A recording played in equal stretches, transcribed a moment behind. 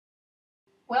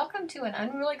Welcome to an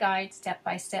Unruly Guide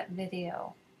step-by-step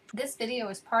video. This video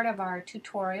is part of our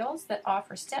tutorials that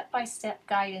offer step-by-step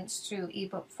guidance through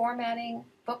ebook formatting,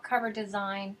 book cover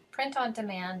design, print on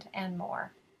demand, and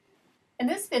more. In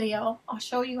this video, I'll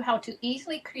show you how to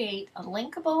easily create a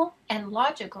linkable and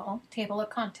logical table of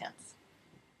contents.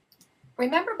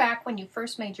 Remember back when you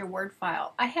first made your Word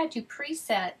file, I had you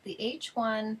preset the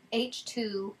H1,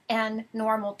 H2, and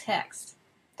normal text.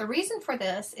 The reason for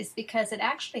this is because it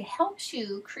actually helps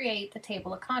you create the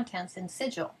table of contents in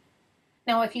Sigil.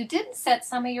 Now, if you didn't set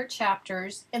some of your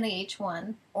chapters in the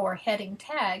H1 or heading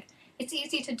tag, it's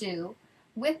easy to do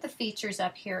with the features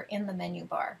up here in the menu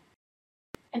bar.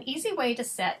 An easy way to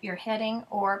set your heading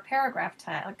or paragraph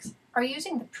tags are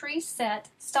using the preset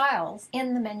styles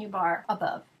in the menu bar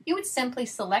above. You would simply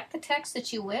select the text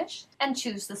that you wish and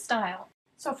choose the style.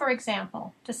 So for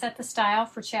example, to set the style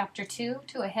for Chapter 2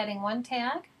 to a Heading 1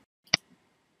 tag,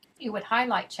 you would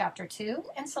highlight Chapter 2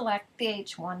 and select the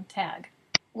H1 tag.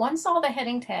 Once all the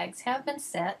heading tags have been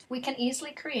set, we can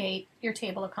easily create your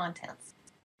table of contents.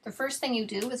 The first thing you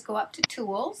do is go up to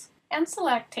Tools and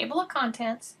select Table of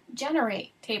Contents,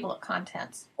 Generate Table of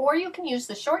Contents, or you can use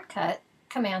the shortcut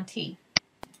Command-T.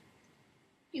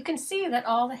 You can see that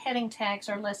all the heading tags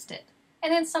are listed.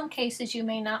 And in some cases, you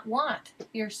may not want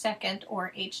your second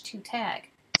or H2 tag,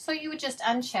 so you would just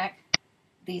uncheck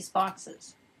these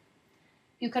boxes.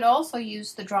 You could also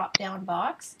use the drop-down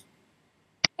box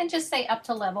and just say up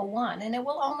to level 1, and it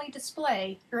will only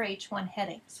display your H1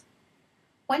 headings.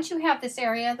 Once you have this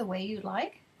area the way you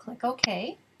like, click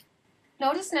OK.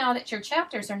 Notice now that your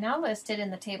chapters are now listed in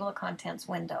the Table of Contents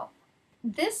window.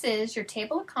 This is your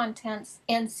Table of Contents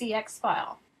NCX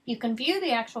file. You can view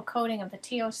the actual coding of the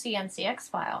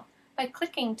toc.NCX file by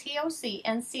clicking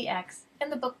toc.NCX in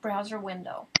the book browser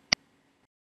window.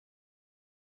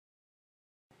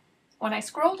 When I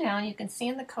scroll down, you can see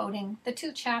in the coding the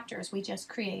two chapters we just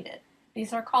created.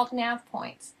 These are called nav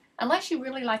points. Unless you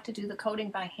really like to do the coding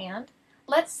by hand,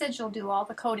 let Sigil do all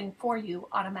the coding for you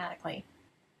automatically.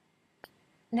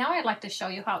 Now I'd like to show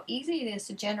you how easy it is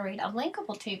to generate a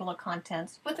linkable table of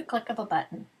contents with a click of a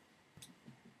button.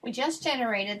 We just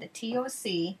generated the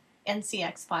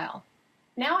toc.NCX file.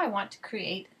 Now I want to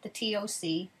create the toc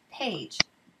page.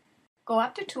 Go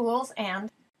up to Tools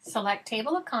and select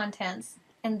Table of Contents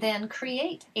and then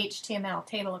Create HTML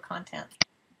Table of Contents.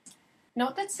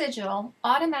 Note that Sigil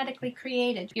automatically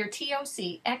created your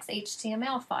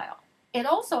toc.XHTML file. It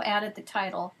also added the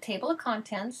title, Table of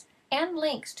Contents, and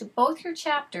links to both your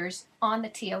chapters on the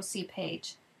toc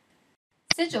page.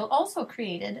 Sigil also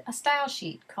created a style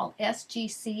sheet called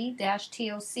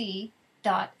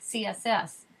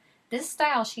sgc-toc.CSS. This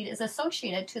style sheet is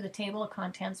associated to the Table of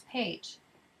Contents page.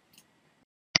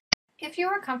 If you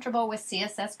are comfortable with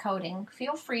CSS coding,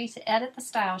 feel free to edit the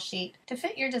style sheet to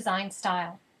fit your design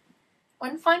style.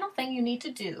 One final thing you need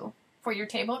to do for your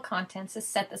Table of Contents is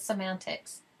set the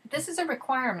semantics. This is a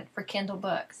requirement for Kindle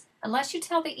books. Unless you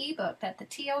tell the ebook that the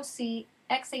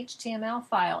toc.XHTML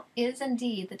file is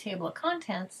indeed the table of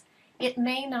contents, it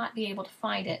may not be able to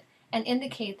find it and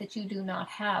indicate that you do not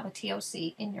have a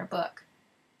TOC in your book.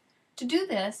 To do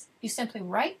this, you simply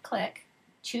right-click,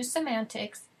 choose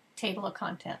Semantics, Table of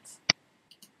Contents.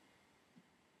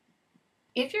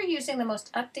 If you're using the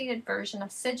most updated version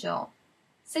of Sigil,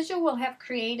 Sigil will have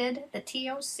created the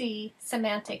TOC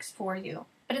semantics for you,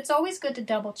 but it's always good to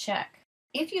double-check.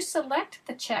 If you select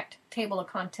the checked Table of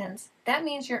Contents, that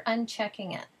means you're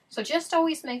unchecking it. So just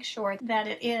always make sure that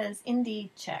it is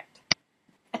indeed checked.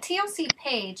 A TOC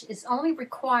page is only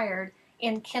required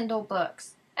in Kindle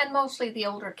books, and mostly the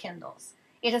older Kindles.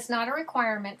 It is not a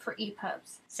requirement for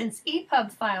EPUBs, since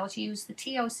EPUB files use the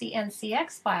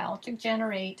toc.NCX file to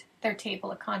generate their Table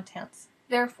of Contents.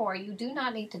 Therefore, you do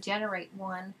not need to generate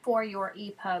one for your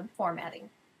EPUB formatting.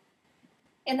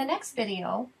 In the next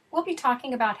video, we'll be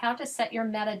talking about how to set your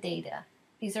metadata.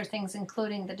 These are things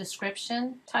including the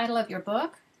description, title of your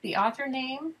book, the author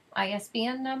name,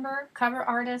 ISBN number, cover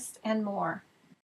artist, and more.